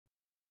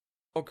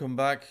Welcome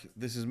back.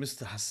 This is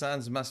Mr.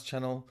 Hassan's Maths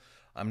channel.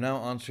 I'm now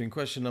answering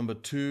question number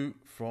 2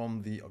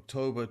 from the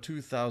October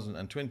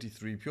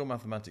 2023 Pure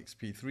Mathematics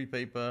P3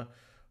 paper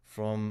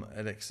from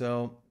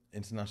Edexcel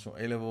International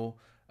A-Level.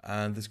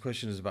 And this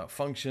question is about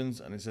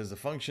functions, and it says the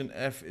function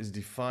f is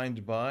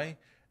defined by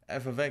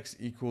f of x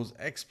equals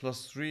x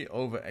plus 3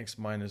 over x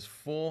minus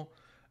 4,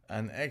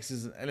 and x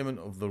is an element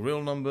of the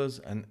real numbers,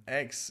 and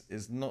x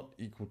is not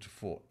equal to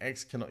 4.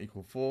 X cannot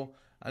equal 4.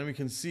 And we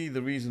can see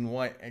the reason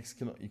why x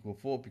cannot equal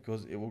 4,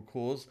 because it will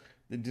cause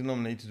the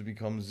denominator to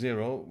become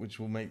 0, which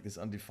will make this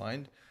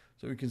undefined.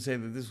 So we can say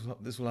that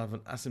this will have an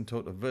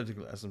asymptote, a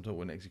vertical asymptote,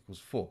 when x equals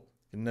 4.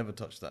 You can never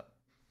touch that,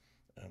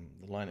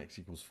 the line x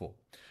equals 4.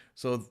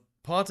 So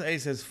part A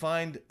says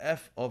find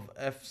f of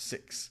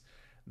f6.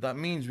 That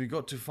means we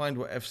got to find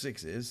what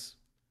f6 is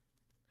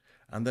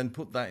and then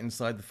put that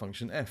inside the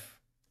function f.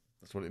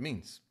 That's what it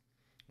means,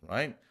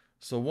 right?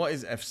 So what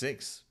is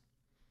f6?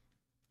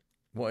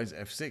 What is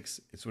f6?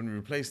 It's when we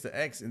replace the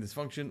x in this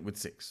function with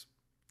 6.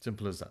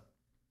 Simple as that.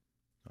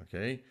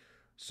 Okay,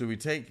 so we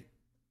take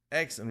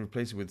x and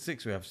replace it with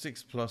 6. We have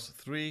 6 plus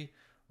 3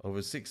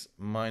 over 6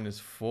 minus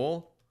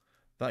 4.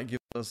 That gives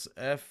us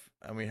f,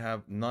 and we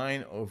have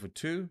 9 over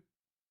 2.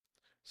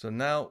 So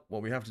now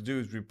what we have to do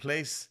is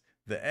replace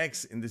the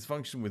x in this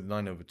function with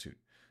 9 over 2.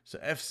 So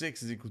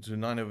f6 is equal to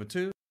 9 over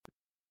 2.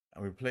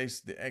 And replace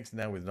the x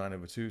now with 9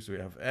 over 2. So we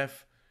have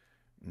f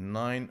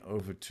 9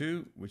 over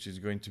 2, which is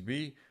going to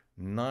be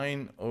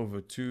 9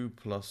 over 2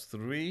 plus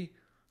 3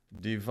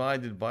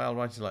 divided by, I'll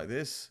write it like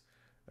this,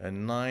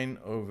 and 9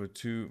 over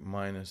 2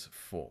 minus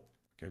 4.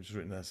 Okay, I've just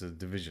written that as a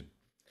division.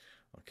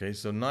 Okay,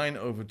 so 9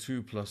 over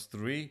 2 plus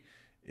 3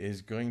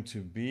 is going to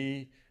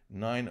be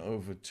 9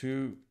 over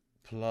 2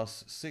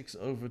 plus 6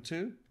 over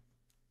 2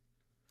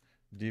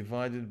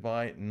 divided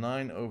by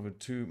 9 over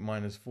 2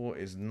 minus 4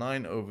 is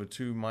 9 over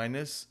 2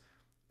 minus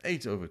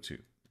 8 over 2.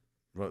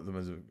 Wrote them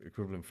as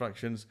equivalent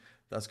fractions.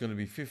 That's going to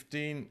be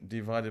 15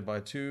 divided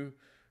by 2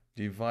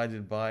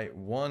 divided by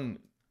 1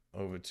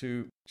 over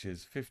 2, which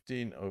is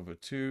 15 over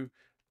 2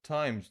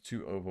 times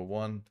 2 over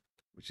 1,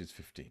 which is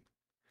 15.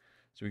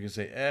 So we can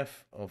say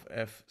f of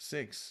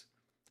f6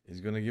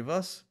 is going to give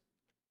us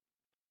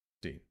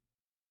 15.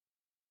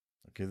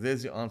 Okay,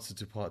 there's the answer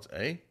to part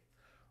A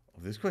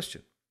of this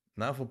question.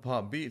 Now for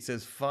part B, it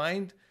says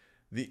find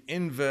the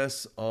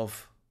inverse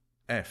of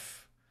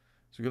f.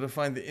 So we've got to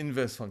find the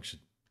inverse function.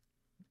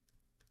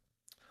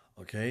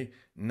 Okay,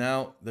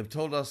 now they've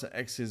told us that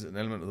x is an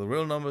element of the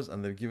real numbers,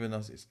 and they've given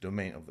us its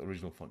domain of the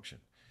original function.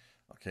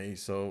 Okay,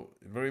 so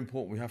very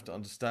important, we have to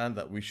understand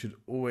that we should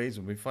always,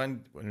 when we're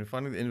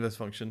finding the inverse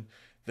function,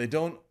 they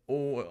don't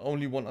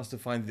only want us to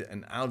find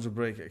an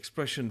algebraic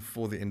expression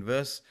for the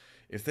inverse.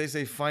 If they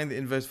say find the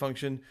inverse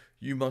function,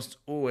 you must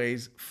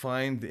always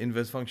find the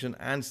inverse function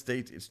and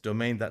state its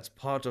domain. That's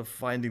part of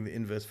finding the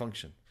inverse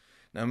function.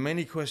 Now,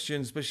 many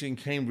questions, especially in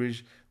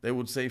Cambridge, they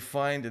would say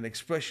find an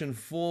expression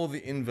for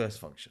the inverse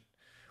function,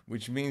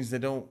 which means they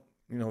don't,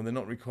 they're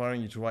not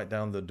requiring you to write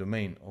down the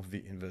domain of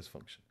the inverse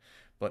function.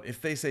 But if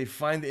they say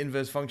find the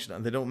inverse function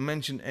and they don't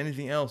mention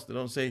anything else, they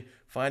don't say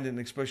find an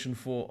expression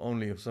for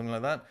only or something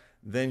like that,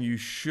 then you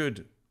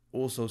should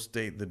also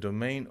state the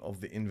domain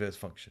of the inverse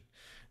function.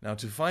 Now,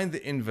 to find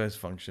the inverse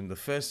function, the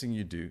first thing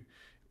you do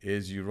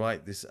is you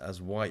write this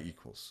as y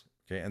equals.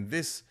 Okay, and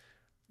this,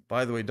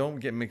 by the way, don't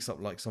get mixed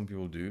up like some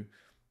people do.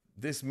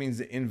 This means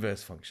the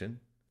inverse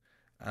function,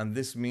 and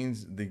this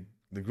means the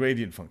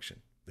gradient function.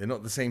 They're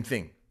not the same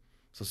thing.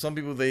 So some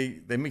people,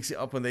 they mix it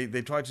up and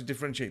they try to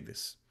differentiate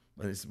this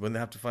when they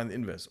have to find the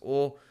inverse,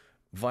 or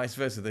vice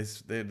versa.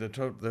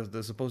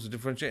 They're supposed to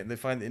differentiate and they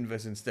find the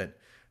inverse instead.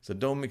 So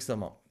don't mix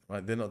them up.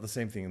 Right? They're not the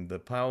same thing. The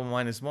power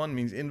minus 1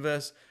 means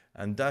inverse,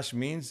 and dash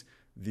means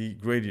the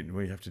gradient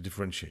where you have to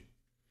differentiate.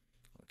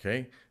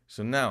 Okay,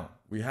 so now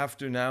we have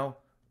to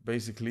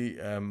basically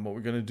what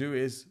we're going to do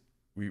is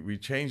we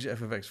change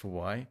f of x for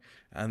y,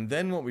 and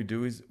then what we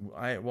do is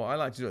what I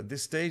like to do at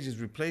this stage is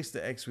replace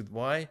the x with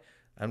y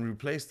and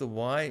replace the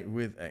y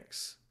with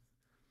x.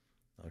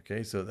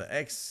 Okay, so the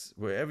x,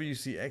 wherever you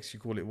see x, you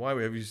call it y,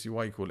 wherever you see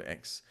y, you call it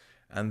x.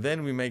 And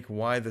then we make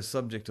y the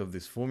subject of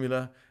this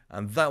formula,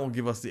 and that will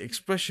give us the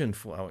expression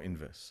for our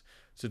inverse.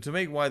 So to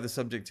make y the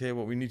subject here,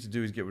 what we need to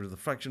do is get rid of the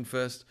fraction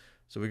first.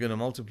 So we're going to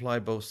multiply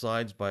both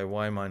sides by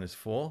y minus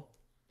 4.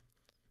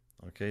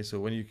 Okay, so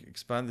when you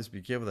expand this,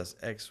 be careful, that's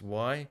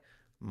xy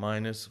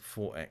minus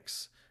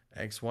 4x.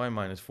 xy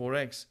minus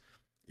 4x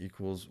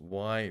equals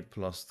y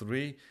plus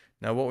 3.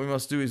 Now what we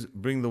must do is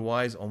bring the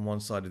y's on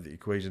one side of the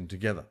equation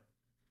together.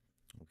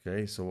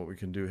 Okay, so what we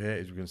can do here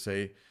is we can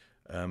say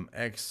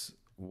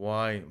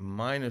xy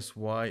minus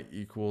y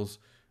equals,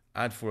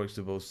 add 4x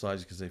to both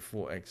sides, you can say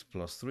 4x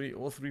plus 3,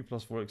 or 3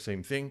 plus 4x,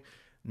 same thing.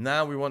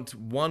 Now we want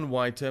one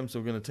y term, so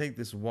we're going to take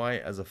this y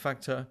as a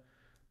factor.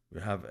 We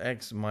have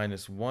x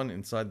minus 1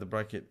 inside the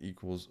bracket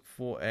equals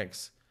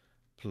 4x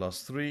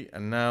plus 3,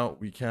 and now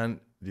we can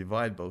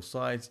divide both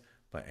sides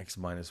by x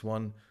minus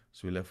 1.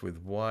 So we're left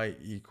with y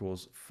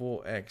equals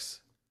 4x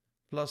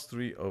plus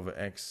 3 over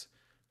x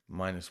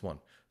minus 1.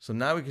 So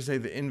now we can say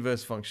the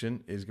inverse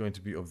function is going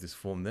to be of this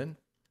form then.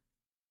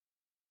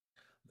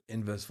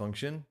 inverse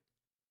function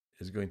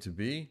is going to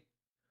be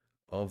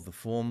of the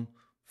form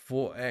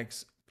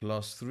 4x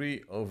plus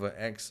 3 over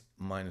x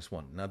minus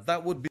 1. Now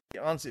that would be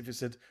the answer if it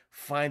said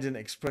find an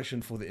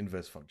expression for the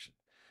inverse function.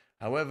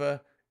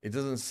 However, it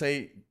doesn't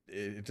say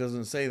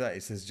that.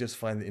 It says just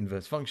find the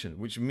inverse function,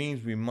 which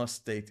means we must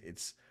state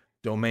its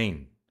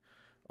domain.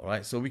 All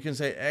right, so we can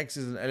say x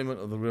is an element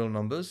of the real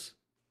numbers,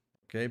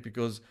 okay,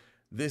 because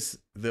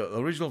the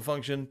original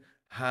function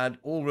had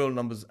all real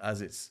numbers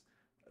as its,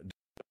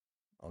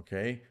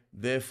 okay,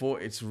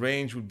 therefore its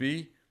range would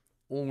be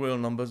all real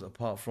numbers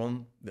apart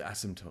from the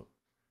asymptote,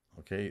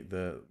 okay,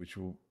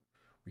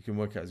 we can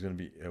work out is going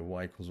to be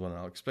y equals 1.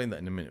 I'll explain that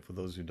in a minute for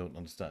those who don't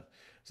understand.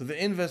 So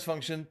the inverse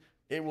function,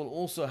 it will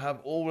also have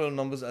all real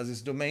numbers as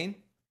its domain,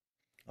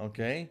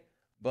 okay,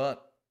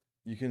 but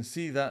you can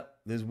see that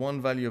there's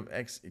one value of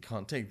x it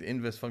can't take. The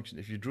inverse function,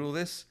 if you draw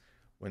this,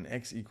 when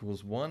x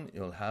equals 1,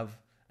 it'll have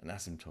an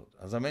asymptote.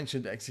 As I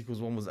mentioned, x equals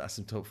 1 was the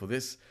asymptote for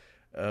this,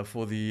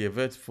 for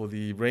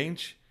the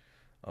range,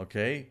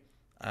 okay,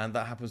 and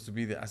that happens to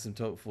be the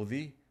asymptote for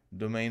the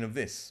domain of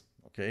this,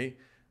 okay.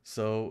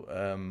 So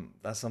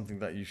that's something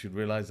that you should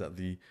realize, that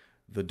the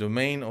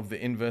domain of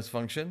the inverse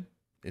function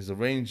is a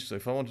range. So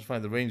if I want to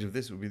find the range of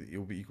this, it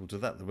will be equal to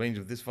that. The range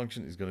of this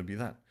function is going to be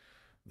that.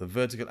 The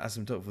vertical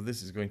asymptote for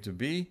this is going to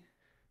be,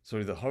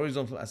 the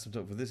horizontal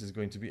asymptote for this is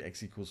going to be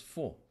x equals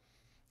 4.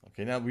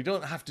 Okay, now we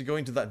don't have to go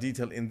into that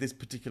detail in this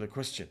particular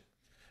question,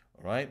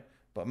 all right?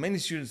 But many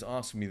students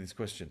ask me this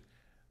question,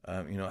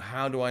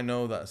 how do I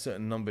know that a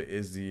certain number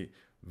is the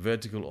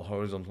vertical or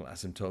horizontal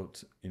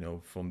asymptote,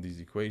 from these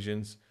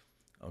equations?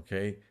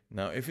 Okay,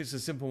 now if it's a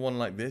simple one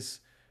like this,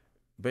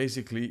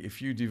 basically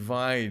if you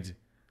divide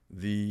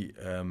the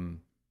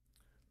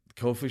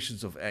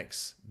coefficients of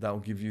x, that will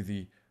give you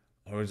the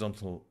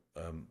horizontal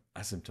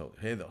asymptote.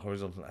 Here the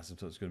horizontal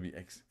asymptote is going to be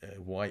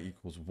y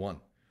equals 1.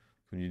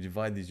 When you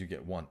divide these, you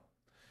get 1.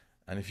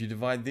 And if you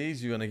divide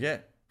these, you're going to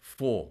get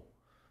 4.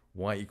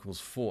 Y equals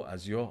 4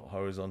 as your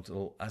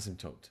horizontal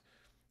asymptote.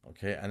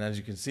 Okay, and as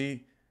you can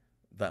see,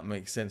 that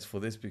makes sense for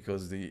this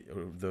because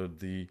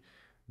the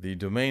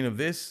domain of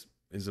this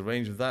is the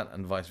range of that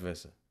and vice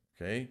versa.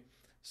 Okay,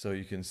 so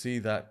you can see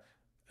that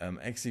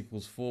x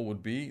equals 4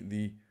 would be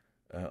the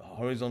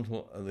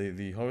horizontal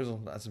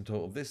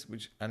asymptote of this,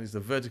 and is the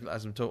vertical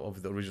asymptote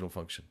of the original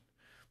function,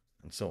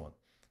 and so on.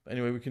 But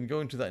anyway, we can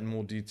go into that in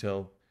more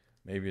detail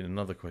maybe in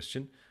another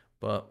question.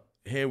 But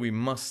here we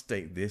must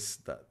state this,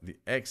 that the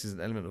x is an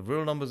element of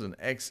real numbers and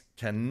x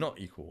cannot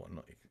equal 1.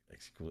 Not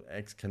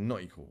x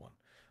cannot equal 1.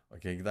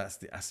 Okay, that's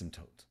the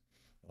asymptote.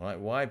 All right,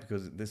 why?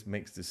 Because this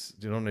makes this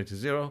denominator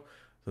 0,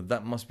 so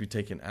that must be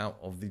taken out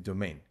of the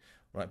domain.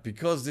 Right,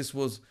 because this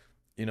was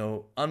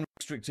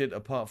unrestricted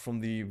apart from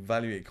the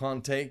value it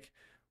can't take,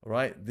 all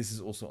right, this is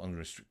also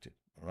unrestricted,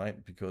 all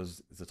right,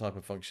 because it's a type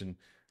of function.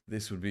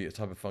 This would be a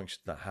type of function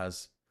that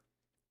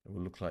it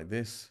will look like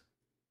this.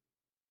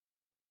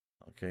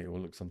 Okay, it will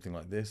look something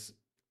like this.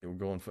 It will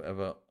go on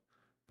forever,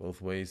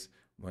 both ways.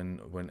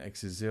 When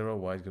x is 0,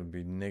 y is going to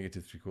be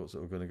negative 3/4, so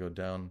we're going to go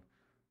down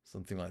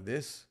something like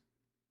this.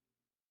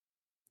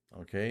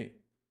 Okay, it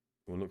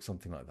will look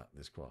something like that,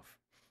 this graph.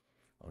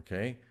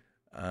 Okay,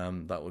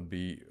 that would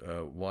be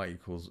y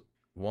equals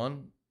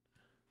 1,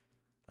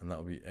 and that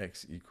would be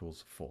x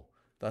equals 4.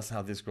 That's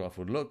how this graph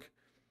would look.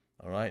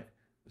 All right,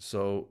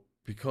 so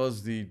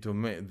because the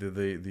domain,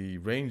 the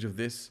range of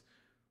this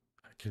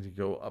can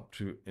go up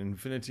to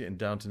infinity and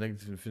down to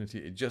negative infinity,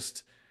 it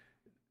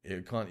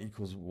can't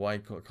equals y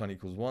can't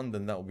equals 1,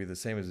 then that will be the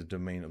same as the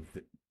domain of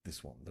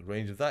this one. The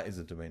range of that is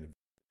the domain of.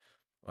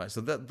 All right,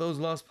 so those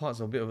last parts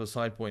are a bit of a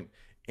side point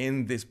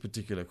in this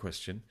particular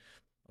question.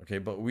 Okay,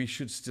 but we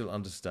should still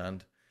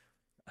understand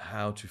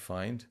how to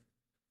find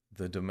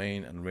the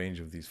domain and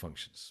range of these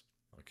functions.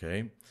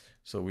 Okay,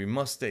 so we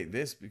must state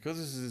this, because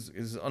this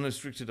is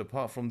unrestricted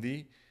apart from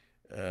the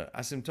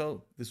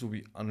asymptote. This will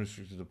be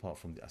unrestricted apart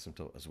from the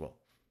asymptote as well.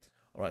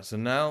 All right, so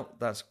now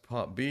that's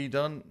part B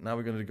done. Now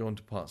we're going to go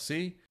into part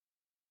C.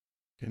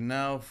 Okay,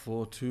 now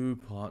for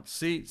part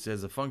C, it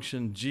says a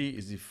function g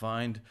is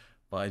defined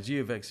by g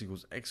of x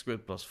equals x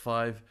squared plus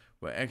 5,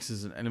 where x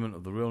is an element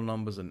of the real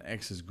numbers and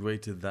x is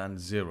greater than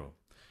 0.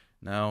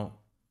 Now,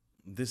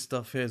 this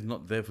stuff here is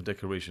not there for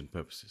decoration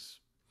purposes.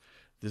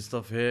 This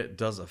stuff here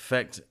does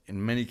affect,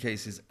 in many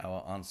cases,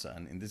 our answer,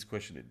 and in this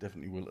question it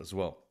definitely will as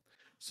well.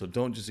 So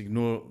don't just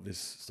ignore this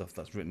stuff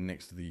that's written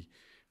next to the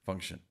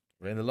function.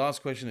 In the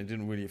last question, it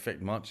didn't really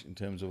affect much in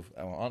terms of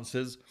our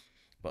answers,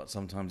 but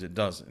sometimes it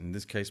does. In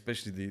this case,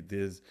 especially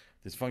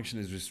this function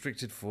is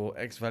restricted for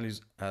x values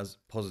as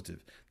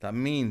positive. That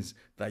means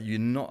that you're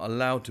not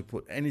allowed to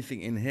put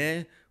anything in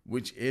here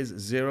which is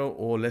 0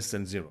 or less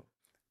than 0.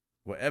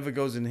 Whatever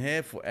goes in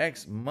here for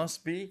x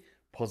must be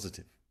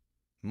positive.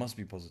 Must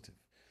be positive.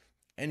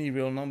 Any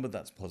real number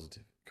that's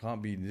positive.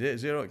 Can't be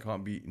 0, it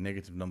can't be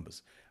negative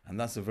numbers. And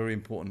that's a very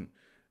important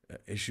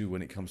issue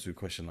when it comes to a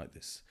question like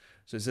this.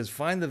 So it says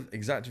find the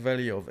exact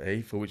value of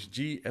a for which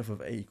g f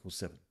of a equals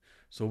 7.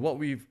 So what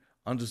we've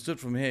understood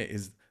from here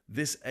is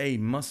this a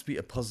must be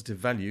a positive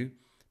value,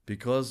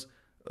 because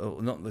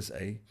not this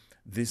a,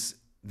 this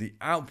the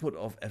output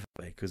of f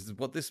of a, because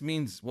what this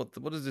means, what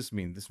does this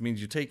mean? This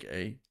means you take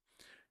a,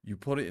 you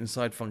put it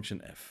inside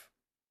function f,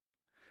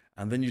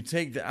 and then you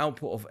take the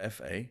output of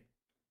fa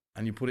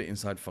and you put it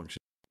inside function.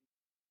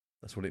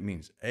 That's what it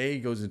means. A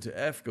goes into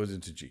f, goes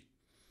into g.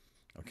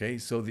 Okay,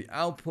 so the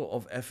output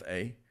of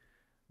fa,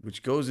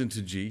 which goes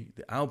into g,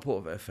 the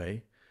output of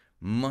fa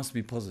must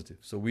be positive.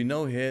 So we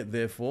know here,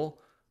 therefore,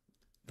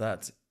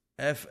 that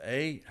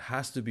fa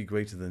has to be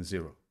greater than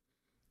 0.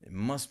 It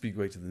must be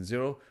greater than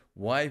 0.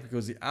 Why?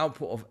 Because the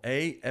output of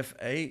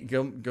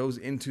fa goes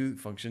into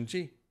function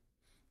g.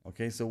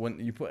 Okay, so when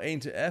you put a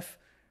into f,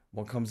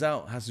 what comes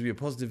out has to be a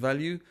positive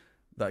value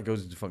that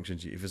goes into function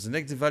g. If it's a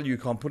negative value, you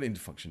can't put it into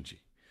function g.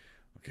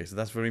 Okay, so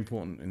that's very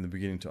important in the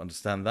beginning to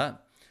understand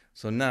that.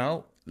 So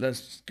now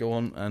let's go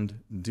on and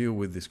deal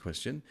with this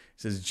question.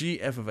 It says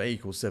g f of a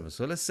equals 7.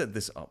 So let's set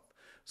this up.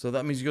 So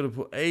that means you've got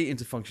to put a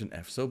into function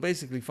f. So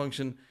basically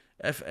function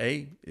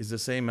fa is the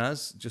same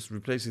as just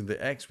replacing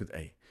the x with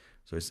a.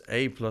 So it's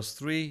a plus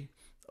 3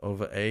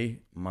 over a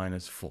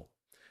minus 4.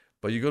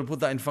 But you've got to put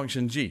that in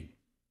function g.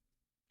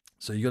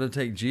 So you've got to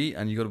take g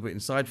and you've got to put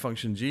inside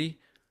function g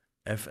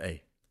fa.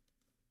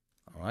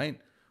 All right?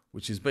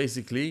 Which is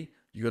basically,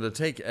 you've got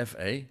to take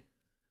fa,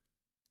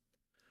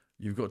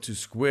 you've got to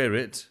square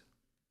it,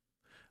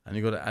 and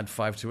you've got to add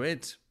 5 to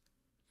it.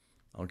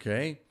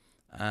 Okay?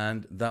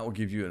 And that will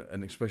give you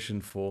an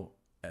expression for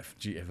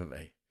g f of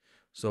a.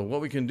 So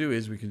what we can do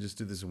is we can just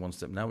do this in one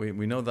step. Now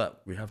we know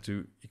that we have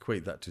to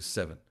equate that to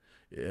 7.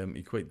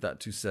 Equate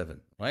that to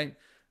 7, right?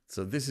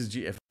 So this is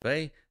g f of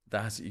a,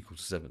 that has to equal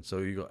to 7. So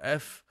you got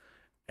f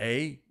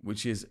a,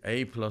 which is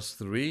a plus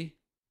 3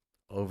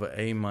 over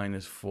a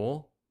minus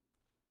 4.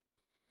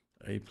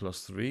 A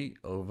plus 3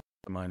 over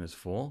a minus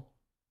 4.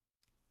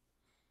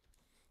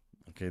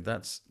 Okay,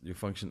 that's your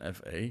function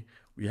fa.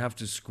 We have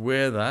to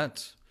square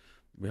that.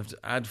 We have to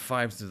add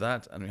 5 to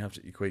that, and we have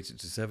to equate it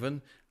to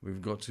 7.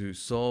 We've got to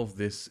solve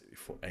this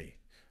for a.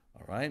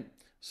 All right?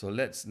 So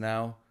let's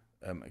now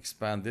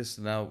expand this.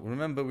 Now,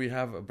 remember, we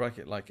have a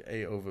bracket like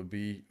a over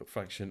b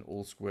fraction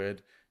all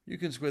squared. You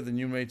can square the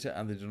numerator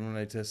and the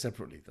denominator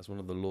separately. That's one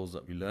of the laws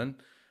that we learned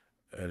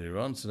earlier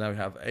on. So now we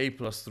have a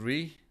plus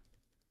 3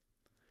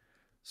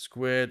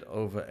 squared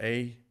over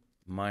a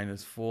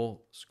minus 4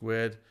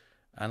 squared.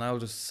 And I'll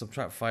just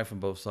subtract 5 from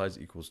both sides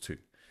equals 2.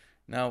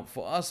 Now,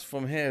 for us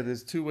from here,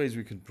 there's 2 ways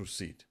we can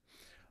proceed.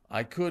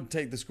 I could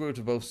take the square root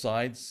of both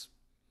sides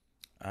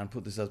and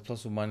put this as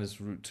plus or minus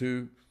root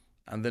 2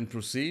 and then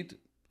proceed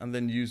and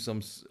then use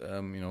some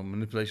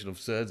manipulation of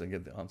surds and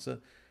get the answer.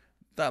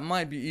 That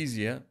might be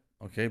easier,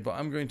 okay, but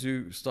I'm going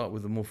to start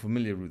with a more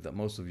familiar route that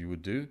most of you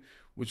would do,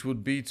 which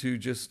would be to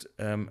just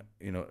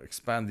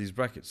expand these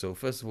brackets. So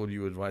first of all,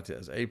 you would write it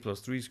as a plus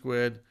 3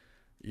 squared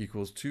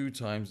equals 2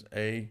 times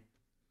a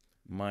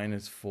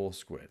minus 4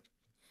 squared.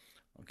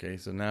 Okay,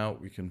 so now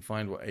we can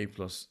find what a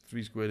plus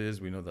 3 squared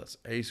is. We know that's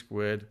a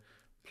squared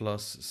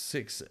plus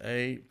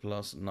 6a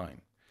plus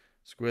 9.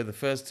 Square the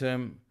first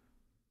term,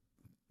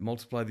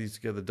 multiply these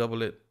together,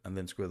 double it, and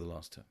then square the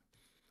last term.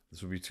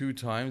 This will be 2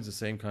 times the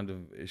same kind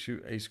of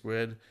issue, a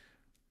squared,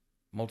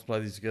 multiply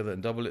these together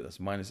and double it, that's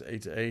minus a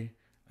to a,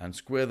 and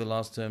square the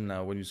last term.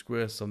 Now, when you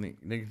square something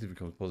negative, it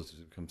becomes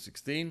positive, it becomes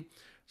 16.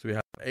 So we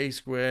have a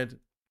squared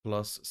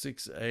plus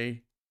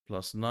 6a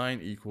plus 9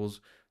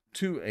 equals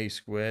 2a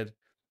squared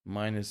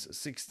minus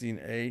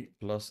 16a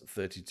plus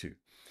 32.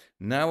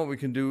 Now what we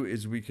can do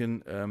is we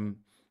can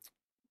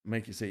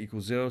make it say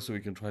equals 0, so we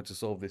can try to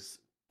solve this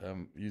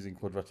using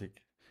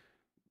quadratic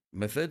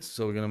methods.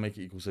 So we're going to make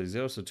it equal say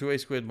 0. So 2a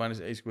squared minus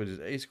a squared is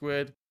a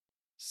squared.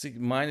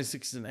 Minus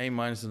 16a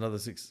minus another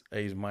 6a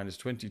is minus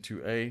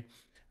 22a.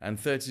 And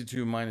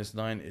 32 minus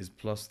 9 is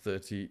plus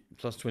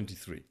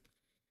 23.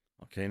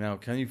 Okay, now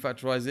can you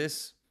factorize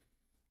this?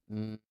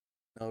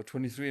 No,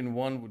 23 and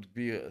 1 would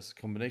be a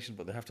combination,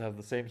 but they have to have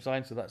the same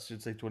sign. So that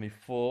should say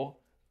 24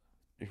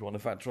 if you want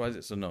to factorize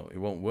it. So no, it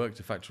won't work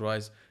to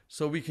factorize.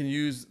 So we can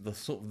use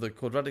the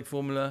quadratic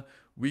formula.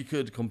 We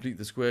could complete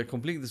the square.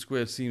 Complete the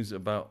square seems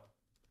about,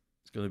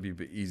 it's going to be a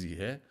bit easy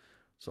here.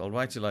 So I'll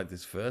write it like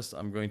this first.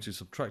 I'm going to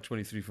subtract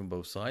 23 from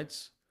both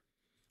sides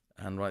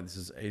and write this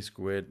as a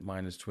squared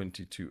minus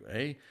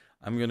 22a.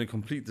 I'm going to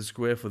complete the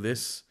square for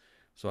this.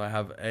 So I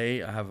have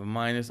a, I have a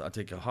minus, I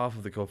take a half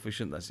of the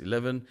coefficient, that's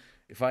 11.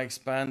 If I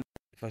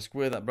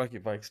square that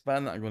bracket, if I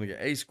expand that, I'm going to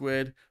get a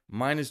squared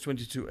minus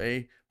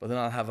 22a, but then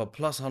I'll have a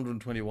plus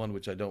 121,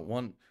 which I don't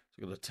want.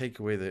 So I'm going to take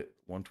away the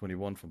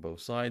 121 from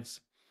both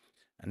sides.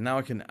 And now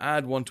I can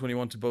add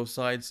 121 to both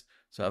sides.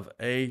 So I have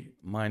a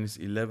minus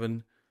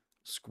 11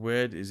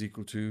 squared is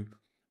equal to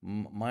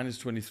minus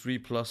 23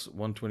 plus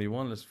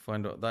 121. Let's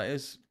find out what that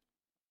is.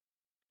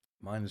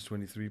 Minus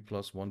 23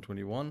 plus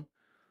 121.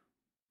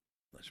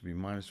 That should be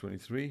minus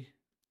 23.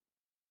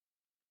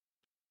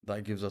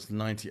 That gives us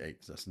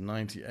 98. That's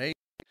 98.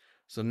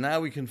 So now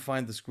we can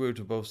find the square root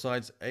of both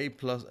sides. A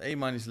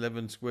minus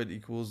 11 squared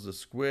equals the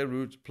square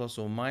root plus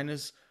or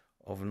minus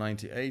of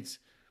 98.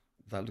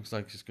 That looks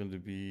like it's going to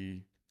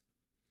be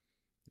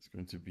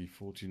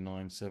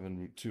 49.7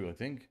 root 2, I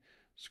think.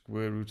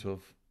 Square root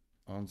of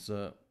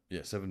answer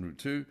 7 root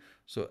 2.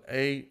 So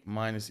a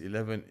minus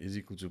 11 is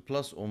equal to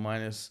plus or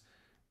minus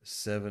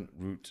 7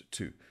 root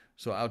 2.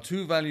 So our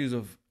two values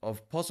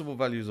of possible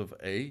values of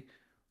a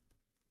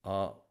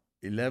are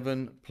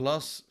 11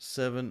 plus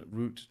 7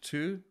 root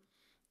 2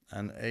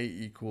 and a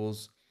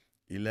equals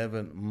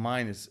 11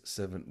 minus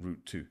 7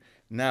 root 2.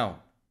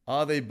 Now,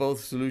 are they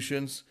both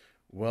solutions?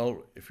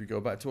 Well, if we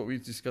go back to what we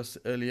discussed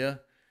earlier,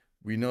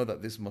 we know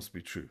that this must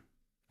be true.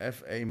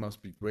 FA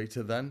must be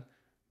greater than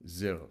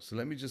 0. So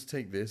let me just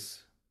take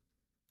this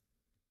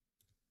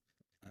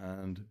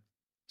and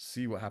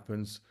see what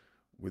happens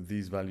with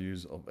these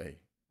values of A.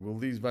 Will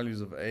these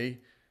values of A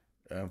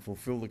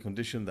fulfill the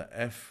condition that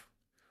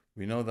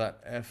we know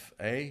that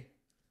FA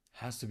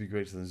has to be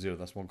greater than 0.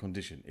 That's one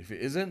condition. If it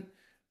isn't,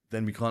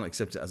 then we can't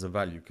accept it as a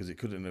value because it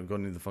couldn't have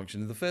gone into the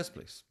function in the first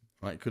place.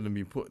 Right? It couldn't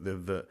be put,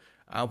 the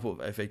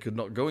output of FA could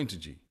not go into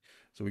G.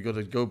 So we got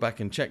to go back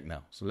and check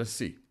now. So let's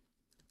see.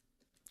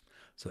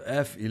 So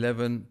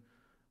F11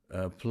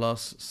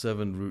 plus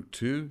 7 root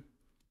 2,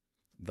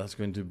 that's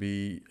going to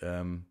be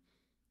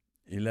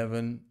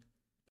 11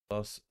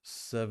 plus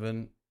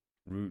 7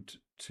 root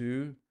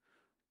 2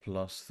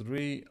 plus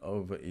 3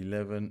 over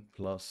 11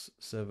 plus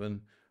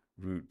 7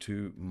 root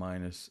 2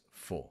 minus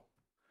 4.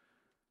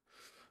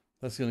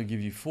 That's going to give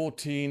you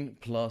 14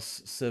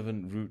 plus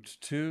 7 root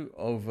 2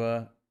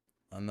 over,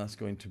 and that's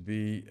going to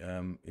be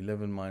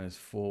 11 minus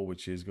 4,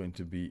 which is going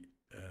to be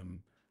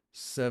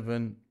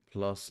 7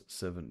 plus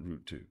 7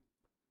 root 2.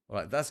 All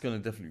right, that's going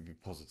to definitely be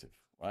positive,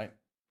 right?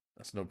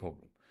 That's no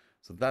problem.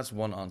 So that's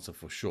one answer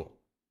for sure.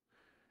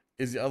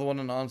 Is the other one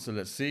an answer?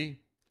 Let's see.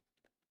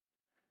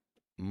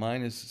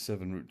 Minus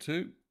 7 root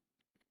 2.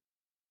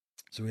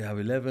 So we have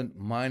 11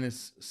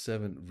 minus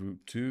 7 root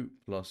 2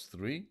 plus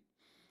 3,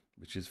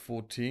 which is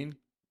 14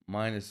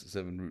 minus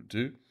 7 root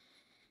 2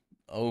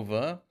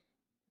 over,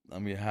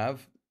 and we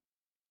have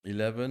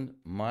 11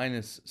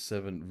 minus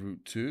 7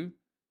 root 2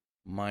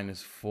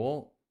 minus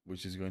 4,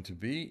 which is going to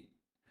be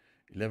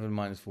 11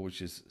 minus 4,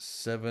 which is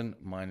 7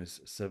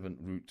 minus 7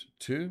 root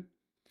 2.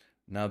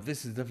 Now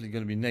this is definitely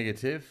going to be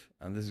negative,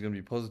 and this is going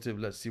to be positive.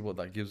 Let's see what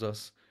that gives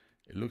us.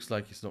 It looks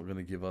like it's not going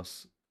to give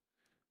us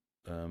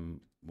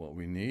what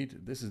we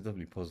need. This is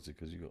definitely positive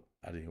because you've got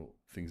adding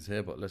things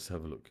here, but let's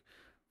have a look.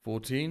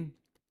 14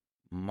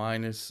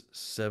 minus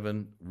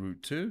 7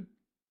 root 2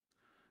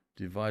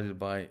 divided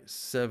by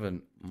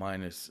 7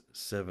 minus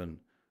 7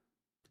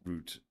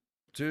 root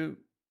 2.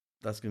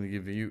 That's going to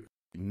give you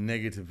a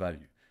negative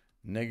value,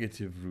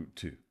 negative root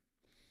 2.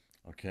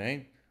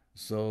 Okay,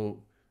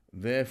 so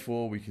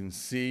therefore we can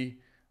see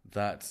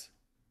that,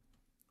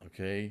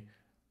 okay,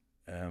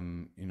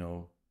 you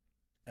know,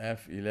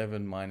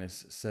 F11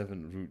 minus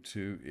 7 root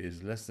 2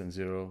 is less than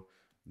 0.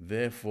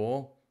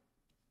 Therefore,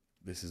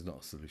 this is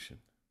not a solution.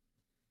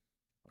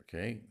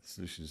 Okay, the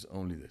solution is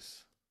only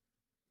this.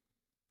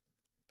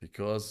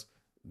 Because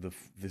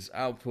this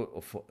output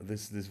of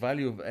this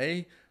value of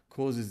A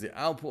causes the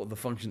output of the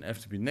function f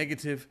to be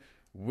negative,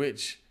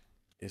 which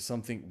is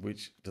something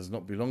which does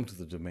not belong to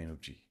the domain of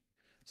G.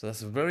 So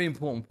that's a very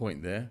important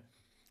point there.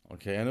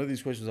 Okay, I know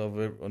these questions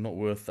are not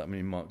worth that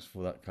many marks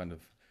for that kind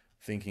of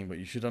thinking, but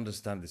you should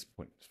understand this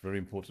point. It's very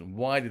important.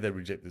 Why did they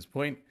reject this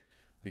point?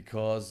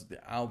 Because the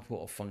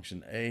output of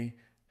function A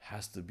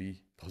has to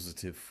be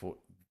positive for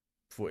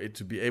it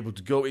to be able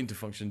to go into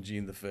function G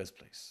in the first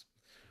place.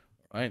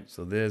 All right,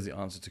 so there's the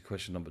answer to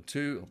question number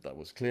 2. Hope that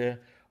was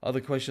clear.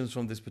 Other questions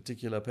from this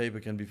particular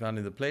paper can be found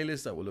in the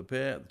playlist that will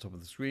appear at the top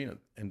of the screen at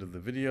the end of the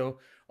video.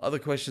 Other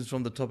questions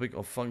from the topic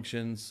of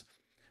functions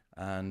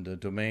and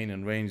domain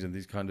and range and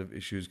these kind of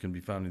issues can be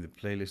found in the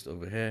playlist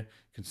over here.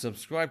 You can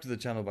subscribe to the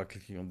channel by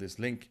clicking on this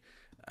link,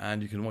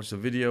 and you can watch the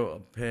video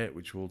up here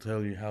which will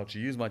tell you how to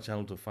use my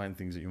channel to find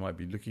things that you might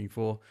be looking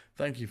for.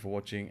 Thank you for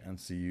watching and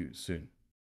see you soon.